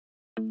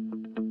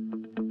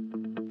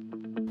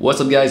What's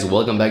up guys,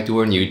 welcome back to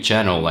our new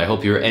channel. I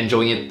hope you're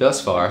enjoying it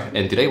thus far,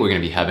 and today we're going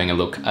to be having a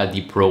look at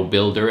the Pro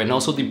Builder and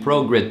also the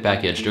Pro Grid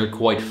package. They're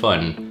quite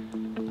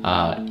fun.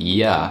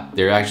 Yeah,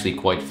 they're actually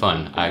quite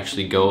fun. I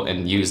actually go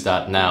and use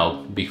that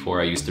now before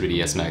I use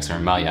 3ds Max or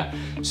Maya.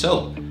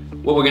 So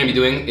what we're going to be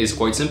doing is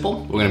quite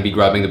simple. We're going to be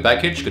grabbing the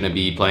package, going to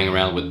be playing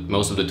around with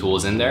most of the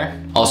tools in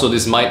there. Also,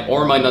 this might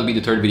or might not be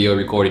the third video I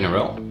record in a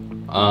row.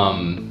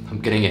 I'm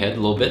getting ahead a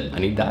little bit, I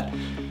need that.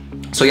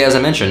 So yeah, as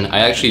I mentioned, I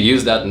actually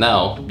use that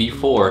now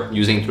before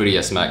using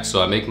 3ds Max.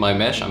 So I make my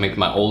mesh, I make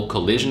my old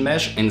collision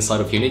mesh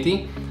inside of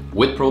Unity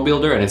with Pro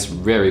Builder, and it's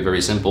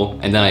very simple.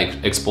 And then I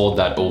export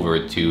that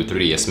over to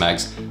 3ds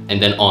Max.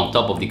 And then on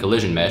top of the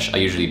collision mesh, I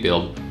usually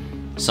build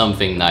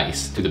something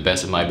nice to the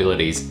best of my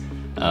abilities.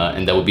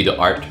 And that would be the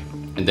art.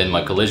 And then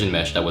my collision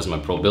mesh, that was my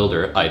Pro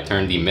Builder, I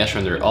turned the mesh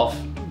render off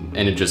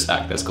and it just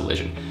acts as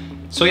collision.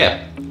 So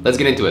yeah, let's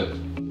get into it.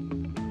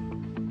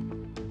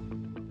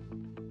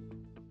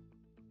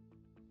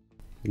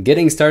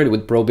 Getting started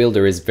with Pro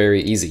Builder is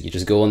very easy. You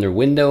just go under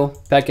Window,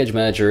 Package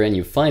Manager, and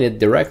you find it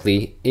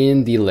directly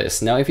in the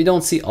list. Now, if you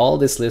don't see all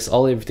this list,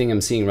 everything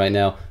I'm seeing right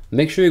now,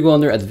 make sure you go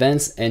under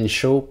Advanced and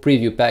Show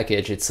Preview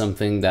Package. It's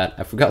something that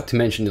I forgot to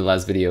mention in the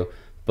last video,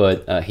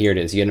 but here it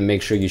is. You gotta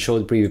make sure you show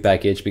the preview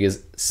package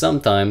because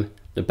sometime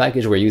the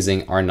package we're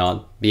using are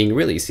not being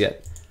released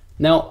yet.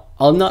 Now,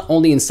 I'll not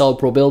only install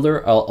Pro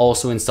Builder, I'll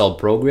also install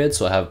Pro Grid,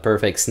 so I have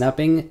perfect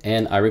snapping,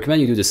 and I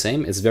recommend you do the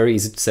same. It's very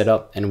easy to set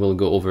up, and we'll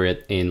go over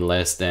it in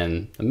less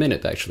than a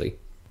minute actually.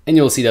 And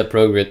you'll see that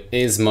Pro Grid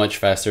is much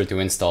faster to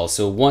install.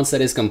 So once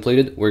that is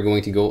completed, we're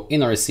going to go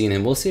in our scene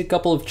and we'll see a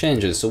couple of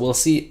changes. So we'll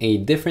see a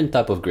different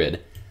type of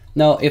grid.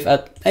 Now, if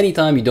at any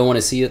time you don't want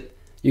to see it,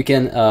 you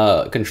can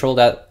control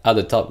that at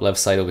the top left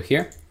side over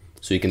here.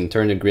 So you can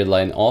turn the grid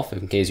line off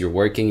in case you're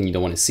working and you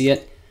don't want to see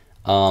it.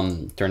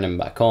 Turn them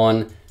back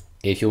on.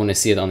 If you want to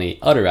see it on the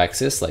other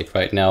axis, like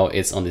right now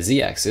it's on the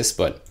Z axis,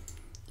 but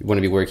you want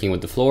to be working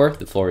with the floor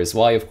is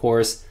Y of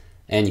course,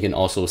 and you can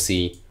also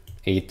see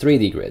a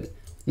 3D grid.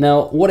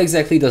 Now, what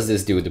exactly does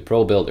this do with the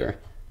Pro Builder?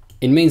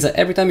 It means that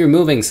every time you're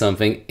moving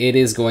something, it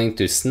is going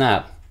to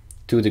snap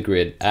to the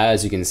grid,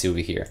 as you can see over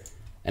here.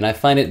 And I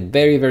find it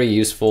very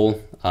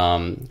useful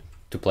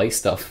to place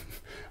stuff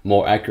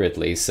more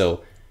accurately.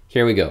 So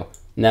here we go.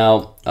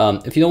 Now,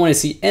 if you don't want to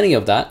see any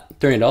of that,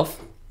 turn it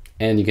off.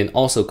 And you can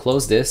also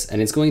close this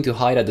and it's going to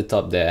hide at the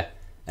top there.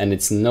 And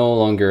it's no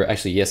longer,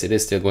 actually, yes, it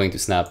is still going to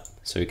snap.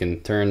 So you can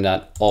turn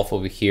that off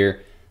over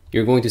here.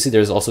 You're going to see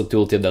there's also a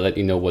tooltip that let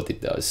you know what it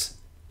does.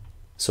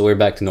 So we're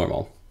back to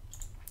normal.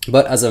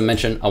 But as I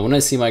mentioned, I want to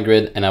see my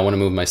grid and I want to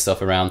move my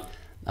stuff around.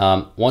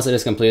 Once it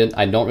is completed,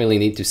 I don't really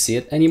need to see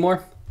it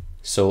anymore.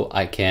 So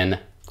I can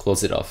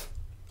close it off.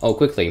 Oh,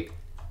 quickly.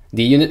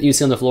 The unit you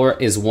see on the floor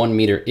is 1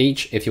 meter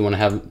each. If you want to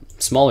have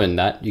smaller than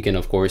that, you can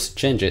of course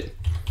change it.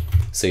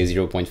 Say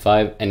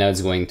 0.5, and now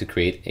it's going to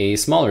create a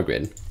smaller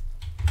grid.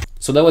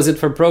 So that was it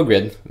for Pro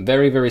Grid.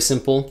 Very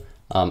simple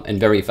and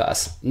very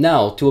fast.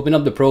 Now, to open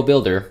up the Pro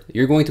Builder,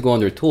 you're going to go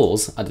under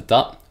Tools at the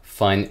top,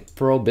 find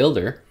Pro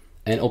Builder,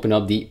 and open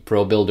up the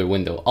Pro Builder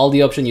window. All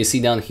the options you see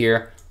down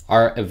here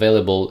are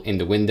available in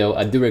the window.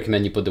 I do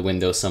recommend you put the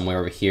window somewhere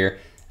over here,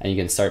 and you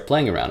can start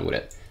playing around with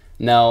it.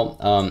 Now,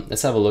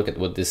 let's have a look at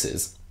what this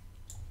is.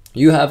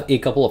 You have a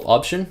couple of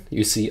options.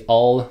 You see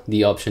all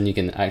the options you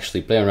can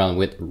actually play around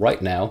with right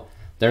now.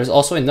 There's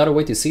also another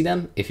way to see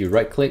them. If you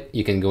right click,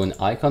 you can go in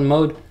icon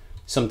mode.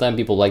 Sometimes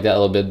people like that a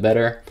little bit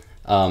better.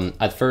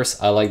 At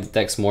first, I like the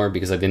text more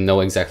because I didn't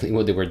know exactly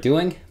what they were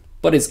doing,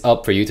 but it's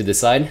up for you to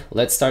decide.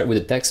 Let's start with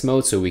the text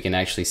mode so we can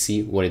actually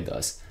see what it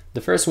does.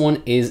 The first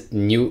one is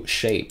new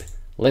shape.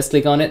 Let's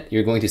click on it.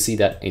 You're going to see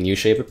that a new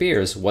shape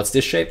appears. What's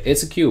this shape?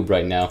 It's a cube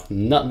right now.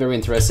 Not very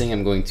interesting.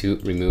 I'm going to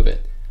remove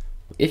it.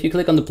 If you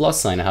click on the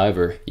plus sign,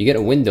 however, you get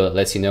a window that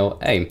lets you know,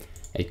 hey,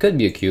 it could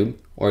be a cube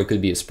or it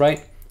could be a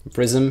sprite, a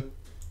prism,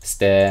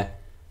 stair,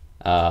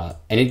 and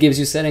it gives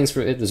you settings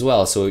for it as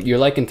well. So you're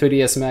like in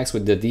 3ds Max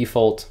with the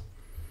default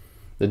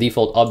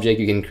object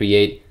you can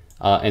create,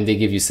 and they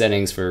give you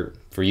settings for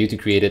you to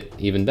create it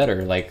even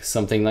better, like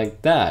something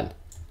like that.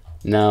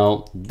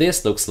 Now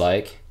this looks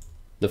like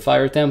the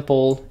fire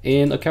temple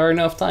in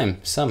Ocarina of Time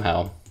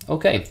somehow.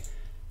 Okay,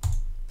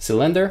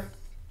 cylinder,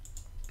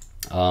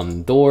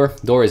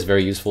 door is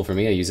very useful for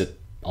me. I use it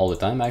all the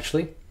time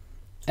actually,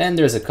 and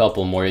there's a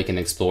couple more you can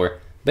explore.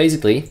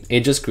 Basically,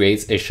 it just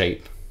creates a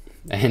shape.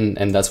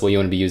 And that's what you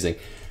want to be using.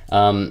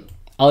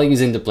 I'll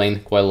use in the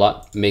plane quite a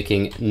lot,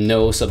 making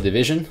no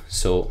subdivision.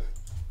 So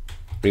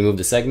remove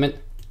the segment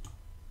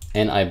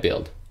and I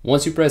build.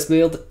 Once you press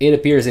build, it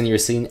appears in your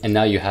scene and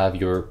now you have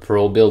your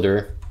Pro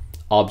Builder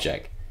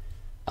object.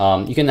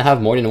 You can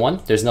have more than one.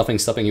 There's nothing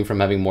stopping you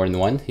from having more than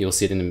one. You'll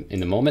see it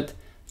in a moment,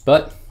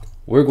 but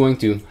we're going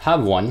to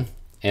have one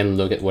and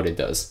look at what it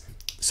does.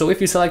 So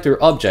if you select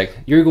your object,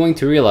 you're going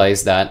to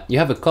realize that you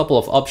have a couple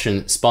of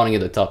options spawning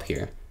at the top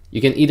here. You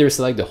can either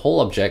select the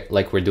whole object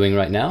like we're doing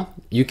right now.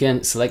 You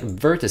can select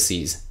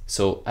vertices.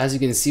 So as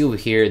you can see over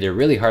here, they're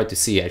really hard to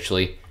see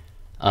actually.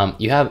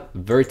 You have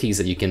vertices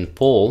that you can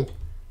pull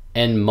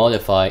and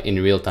modify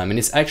in real time. And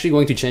it's actually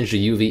going to change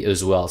the UV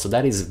as well. So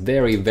that is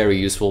very, very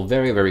useful,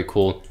 very, very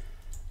cool.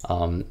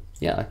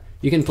 Yeah,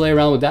 you can play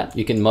around with that.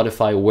 You can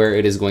modify where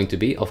it is going to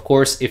be. Of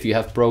course, if you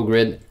have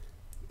ProGrid,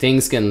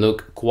 things can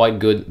look quite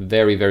good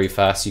very, very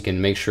fast. You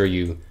can make sure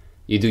you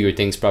do your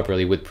things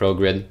properly with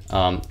ProGrid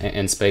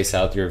and space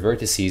out your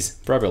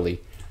vertices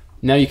properly.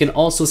 Now you can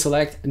also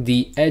select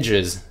the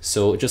edges.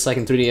 So just like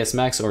in 3ds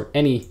Max or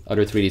any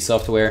other 3D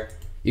software,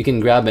 you can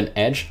grab an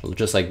edge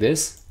just like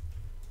this,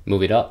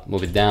 move it up,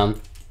 move it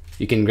down.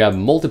 You can grab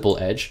multiple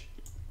edge,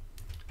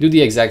 do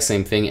the exact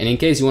same thing. And in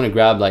case you want to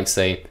grab, like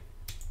say,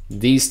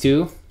 these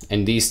two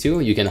and these two,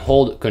 you can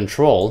hold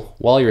Control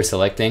while you're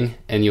selecting,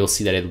 and you'll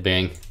see that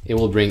it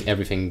will bring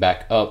everything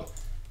back up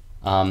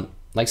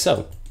like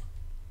so.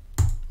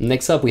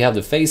 Next up, we have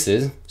the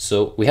faces.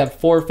 So we have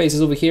 4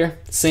 faces over here,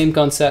 same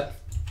concept.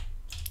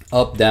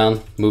 Up,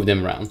 down, move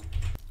them around.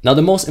 Now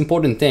the most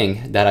important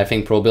thing that I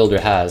think ProBuilder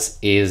has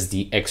is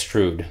the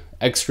extrude.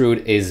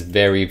 Extrude is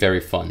very, very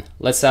fun.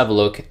 Let's have a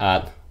look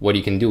at what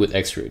you can do with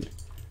extrude.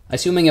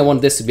 Assuming I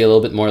want this to be a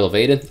little bit more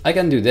elevated, I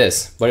can do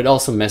this, but it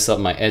also messes up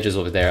my edges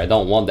over there. I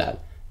don't want that.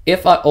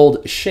 If I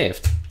hold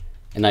Shift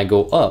and I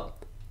go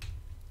up,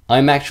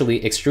 I'm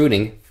actually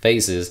extruding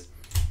faces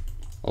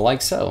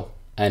like so.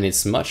 And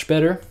it's much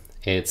better.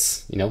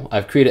 It's, you know,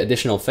 I've created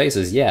additional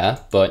faces, yeah,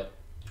 but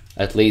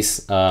at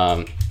least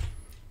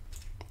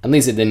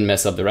it didn't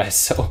mess up the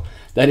rest, so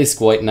that is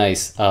quite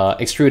nice.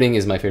 Extruding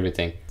is my favorite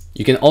thing.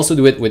 You can also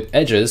do it with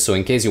edges, so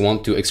in case you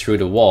want to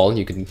extrude a wall,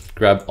 you can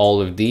grab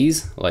all of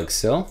these, like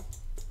so,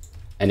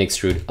 and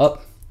extrude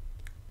up.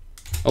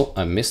 Oh,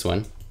 I missed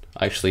one.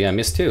 Actually, I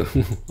missed 2.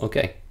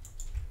 Okay.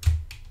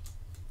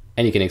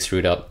 And you can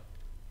extrude up.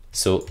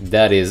 So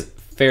that is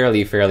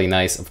fairly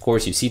nice. Of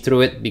course, you see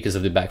through it because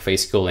of the back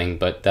face cooling,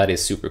 but that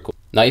is super cool.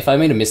 Now, if I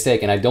made a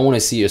mistake and I don't want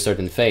to see a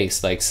certain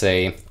face, like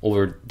say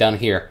over down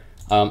here,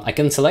 I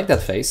can select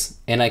that face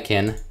and I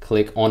can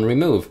click on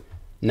remove.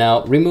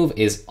 Now remove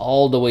is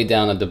all the way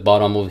down at the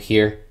bottom over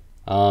here.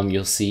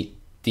 You'll see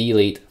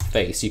delete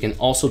face. You can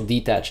also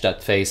detach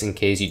that face in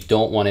case you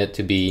don't want it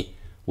to be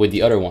with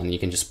the other one. You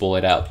can just pull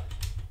it out.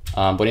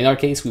 But in our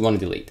case, we want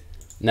to delete.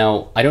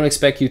 Now I don't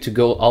expect you to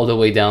go all the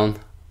way down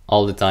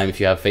all the time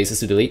if you have faces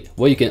to delete.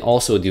 What you can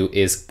also do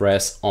is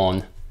press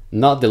on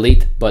not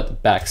delete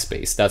but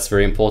backspace. That's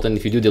very important.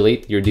 If you do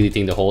delete, you're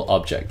deleting the whole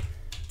object.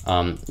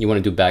 You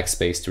want to do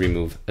backspace to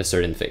remove a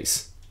certain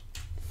face.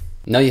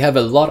 Now you have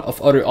a lot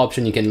of other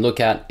options you can look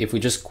at. If we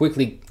just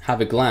quickly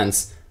have a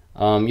glance,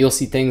 you'll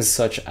see things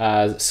such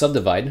as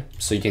subdivide,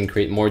 so you can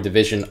create more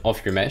division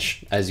of your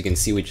mesh. As you can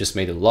see, we just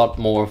made a lot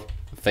more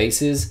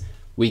faces.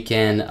 We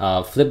can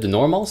flip the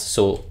normals,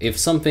 so if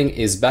something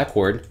is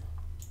backward,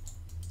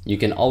 you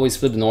can always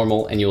flip the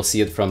normal and you'll see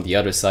it from the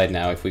other side.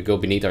 Now if we go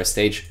beneath our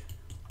stage,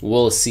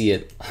 we'll see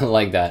it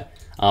like that.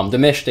 The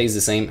mesh stays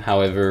the same,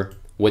 however,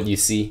 what you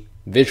see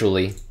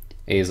visually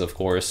is of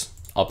course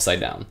upside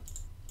down.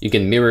 You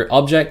can mirror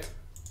object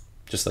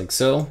just like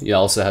so. You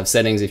also have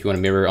settings if you want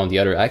to mirror on the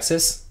other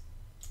axis.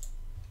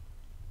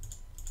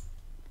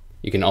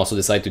 You can also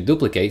decide to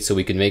duplicate, so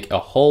we can make a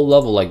whole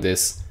level like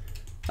this.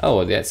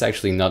 Oh, that's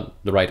actually not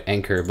the right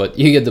anchor, but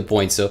you get the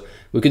point. So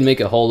we can make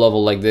a whole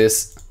level like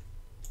this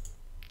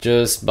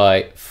just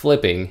by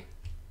flipping.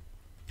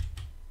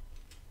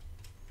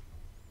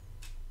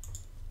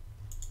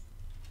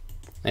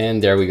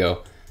 And there we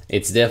go.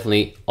 It's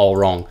definitely all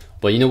wrong.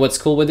 But you know what's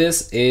cool with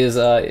this is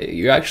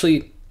you're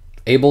actually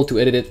able to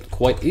edit it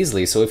quite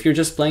easily. So if you're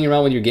just playing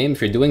around with your game,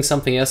 if you're doing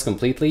something else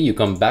completely, you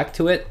come back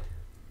to it,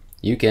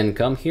 you can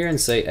come here and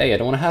say, hey, I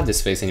don't want to have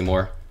this face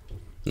anymore.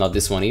 Not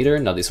this one either,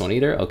 not this one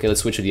either. Okay,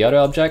 let's switch to the other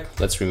object.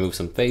 Let's remove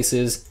some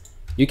faces.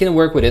 You can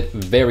work with it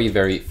very,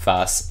 very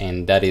fast,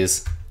 and that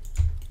is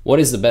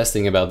what is the best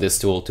thing about this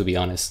tool, to be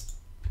honest.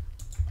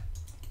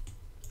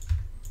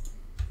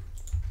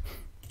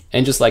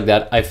 And just like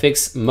that, I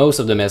fixed most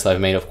of the mess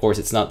I've made. Of course,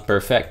 it's not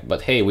perfect,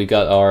 but hey, we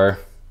got our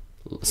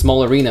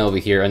small arena over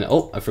here, and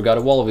oh, I forgot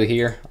a wall over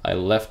here. I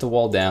left the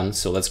wall down,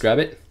 so let's grab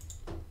it.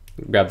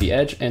 Grab the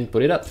edge and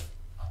put it up.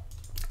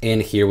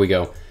 And here we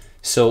go.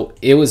 So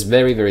it was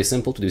very, very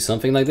simple to do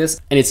something like this,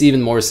 and it's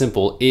even more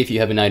simple if you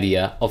have an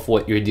idea of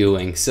what you're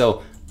doing.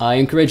 So I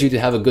encourage you to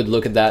have a good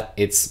look at that.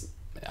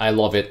 I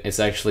love it. It's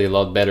actually a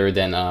lot better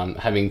than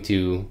having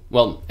to,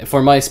 well,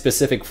 for my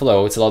specific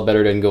flow, it's a lot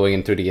better than going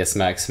in 3ds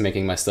Max,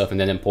 making my stuff and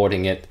then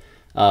importing it.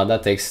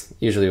 That takes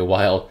usually a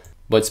while.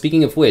 But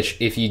speaking of which,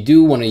 if you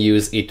do want to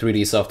use a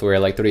 3D software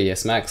like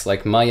 3ds Max,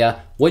 like Maya,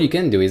 what you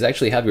can do is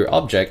actually have your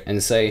object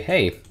and say,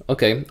 hey,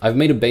 okay, I've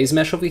made a base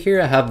mesh over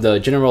here. I have the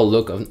general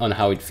look on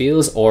how it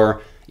feels,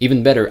 or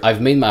even better,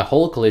 I've made my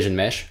whole collision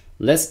mesh.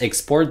 Let's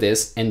export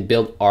this and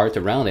build art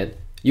around it.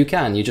 You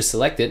just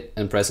select it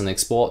and press on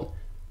export.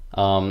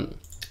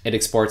 It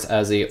exports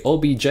as a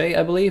OBJ,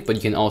 I believe, but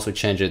you can also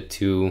change it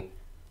to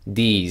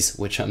these,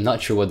 which I'm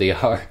not sure what they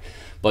are,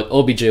 but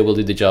OBJ will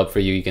do the job for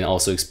you. You can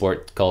also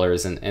export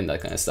colors and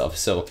that kind of stuff.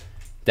 So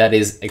that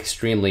is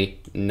extremely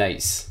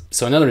nice.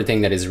 So another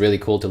thing that is really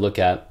cool to look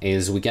at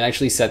is we can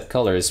actually set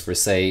colors for,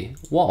 say,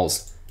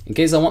 walls. In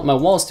case I want my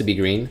walls to be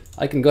green,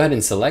 I can go ahead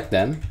and select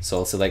them. So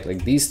I'll select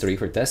like these three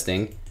for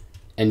testing.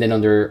 And then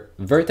under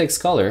vertex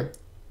color,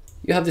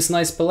 you have this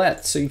nice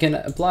palette, so you can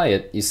apply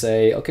it. You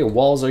say, okay,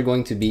 walls are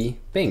going to be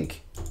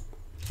pink.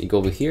 You go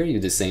over here, you do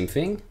the same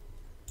thing.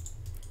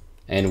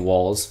 And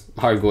walls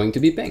are going to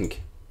be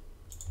pink.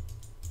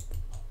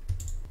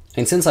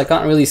 And since I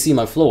can't really see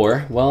my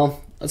floor,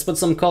 well, let's put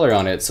some color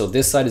on it. So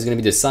this side is going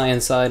to be the cyan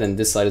side, and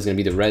this side is going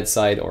to be the red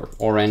side or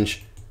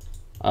orange.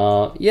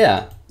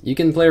 Yeah, you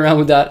can play around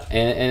with that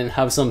and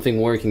have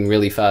something working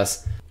really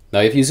fast. Now,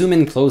 if you zoom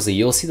in closely,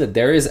 you'll see that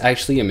there is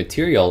actually a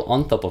material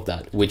on top of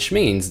that, which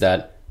means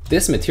that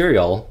this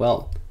material,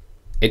 well,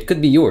 it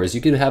could be yours.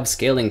 You could have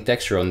scaling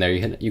texture on there.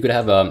 You could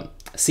have a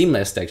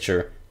seamless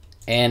texture.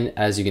 And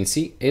as you can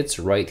see, it's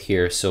right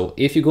here. So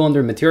if you go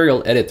under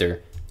material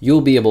editor,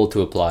 you'll be able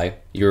to apply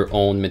your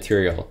own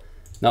material.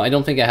 Now, I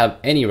don't think I have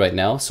any right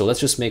now, so let's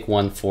just make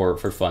one for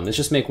fun. Let's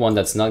just make one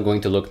that's not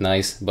going to look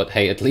nice, but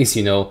hey, at least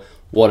you know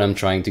what I'm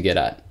trying to get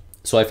at.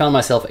 So I found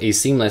myself a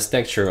seamless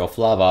texture of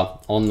lava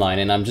online,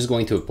 and I'm just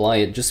going to apply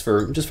it just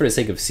for the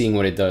sake of seeing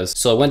what it does.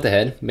 So I went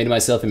ahead, made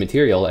myself a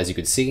material, as you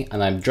could see,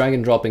 and I'm drag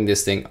and dropping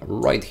this thing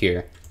right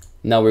here.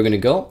 Now we're gonna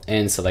go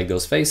and select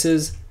those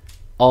faces,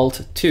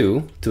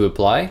 Alt-2 to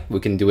apply.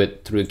 We can do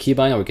it through a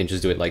keybind, or we can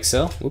just do it like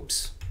so.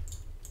 Oops,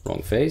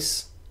 wrong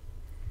face.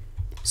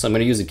 So I'm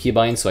gonna use a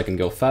keybind so I can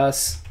go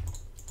fast.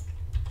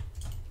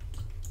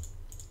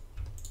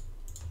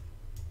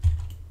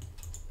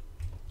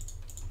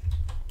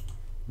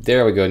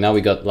 There we go, now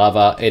we got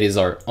lava. It is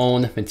our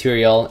own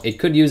material. It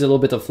could use a little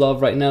bit of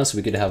love right now, so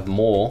we could have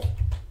more.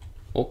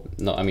 Oh,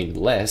 no, I mean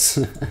less.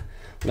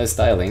 Less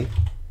styling.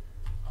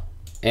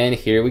 And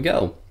here we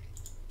go.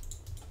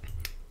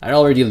 It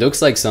already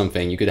looks like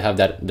something. You could have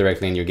that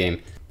directly in your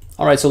game.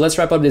 Alright, so let's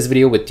wrap up this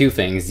video with two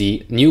things,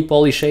 the new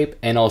poly shape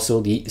and also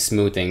the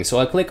smoothing. So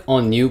I click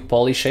on new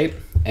poly shape,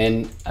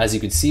 and as you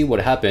could see,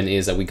 what happened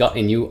is that we got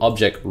a new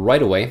object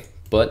right away,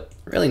 but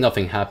really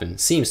nothing happened,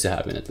 seems to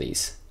happen at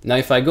least. Now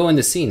if I go in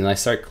the scene and I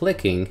start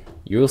clicking,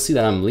 you'll see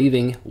that I'm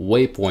leaving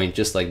waypoint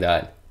just like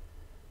that.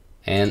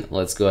 And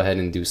let's go ahead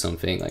and do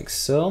something like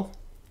so.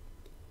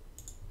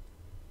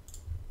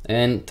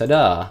 And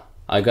ta-da!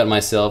 I got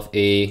myself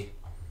a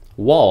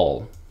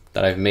wall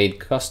that I've made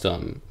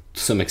custom to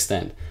some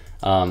extent.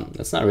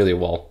 That's not really a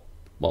wall.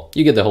 Well,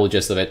 you get the whole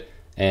gist of it,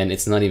 and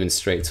it's not even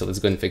straight, so let's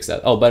go and fix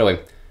that. Oh, by the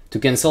way, to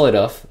cancel it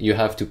off, you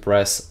have to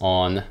press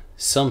on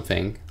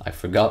something. I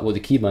forgot what the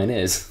keybind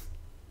is.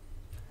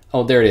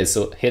 Oh, there it is,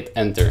 so hit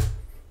enter.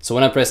 So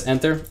when I press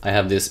enter, I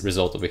have this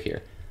result over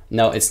here.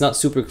 Now, it's not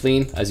super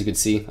clean, as you can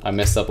see, I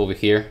messed up over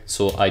here,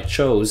 so I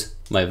chose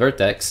my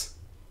vertex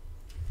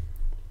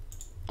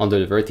under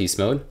the vertex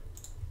mode,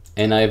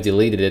 and I have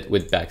deleted it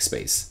with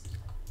backspace.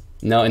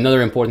 Now,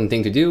 another important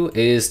thing to do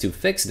is to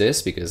fix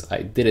this, because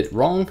I did it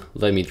wrong.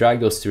 Let me drag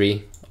those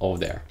three over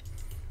there.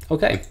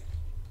 Okay,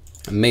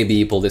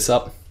 maybe pull this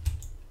up.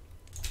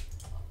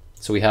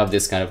 So we have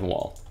this kind of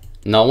wall.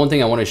 Now, one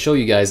thing I want to show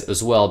you guys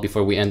as well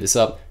before we end this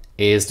up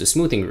is the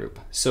smoothing group.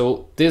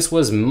 So this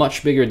was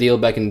much bigger deal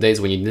back in the days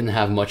when you didn't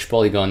have much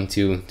polygon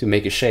to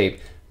make a shape.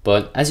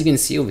 But as you can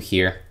see over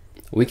here,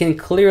 we can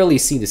clearly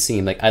see the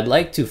seam. Like, I'd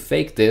like to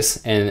fake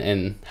this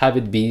and have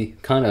it be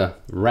kind of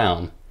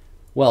round.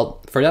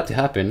 Well, for that to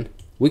happen,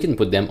 we can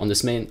put them on the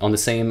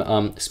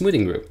same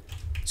smoothing group.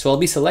 So I'll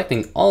be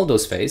selecting all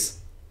those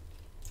faces,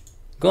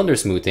 go under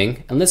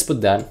smoothing, and let's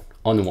put that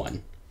on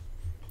one.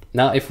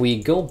 Now, if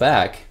we go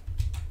back,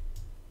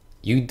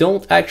 you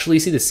don't actually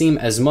see the seam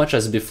as much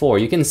as before.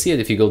 You can see it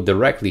if you go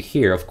directly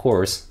here, of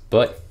course,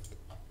 but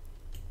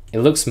it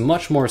looks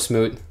much more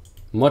smooth,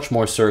 much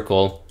more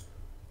circle,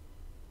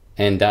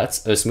 and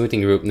that's a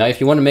smoothing group. Now,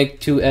 if you want to make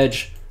two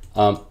edge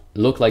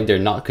look like they're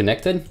not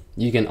connected,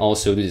 you can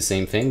also do the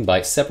same thing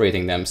by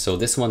separating them. So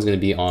this one's going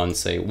to be on,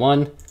 say,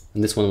 1,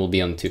 and this one will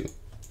be on 2.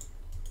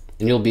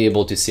 And you'll be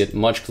able to see it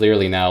much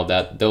clearly now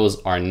that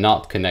those are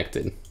not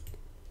connected.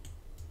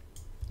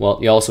 Well,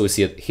 you also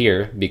see it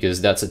here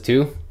because that's a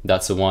 2,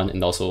 that's a 1,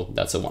 and also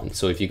that's a 1.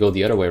 So if you go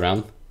the other way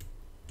around.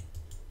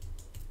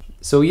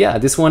 So yeah,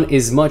 this one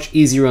is much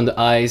easier on the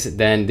eyes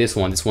than this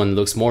one. This one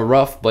looks more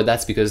rough, but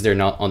that's because they're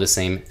not on the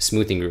same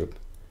smoothing group.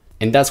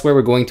 And that's where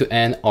we're going to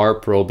end our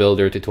Pro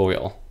Builder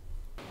tutorial.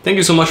 Thank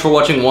you so much for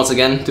watching once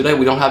again. Today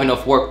we don't have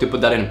enough work to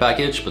put that in a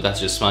package, but that's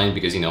just fine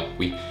because, you know,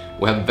 we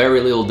have very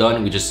little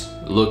done. We just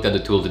looked at the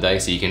tool today,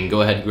 so you can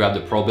go ahead and grab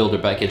the Pro Builder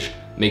package,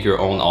 make your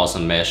own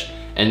awesome mesh,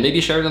 and maybe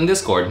share it on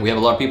Discord. We have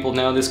a lot of people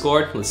now on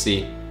Discord. Let's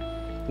see.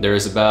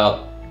 There's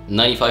about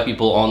 95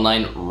 people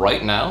online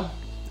right now.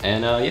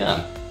 And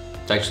yeah,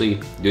 it's actually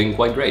doing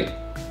quite great.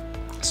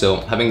 So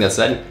having that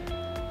said,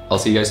 I'll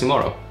see you guys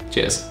tomorrow.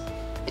 Cheers.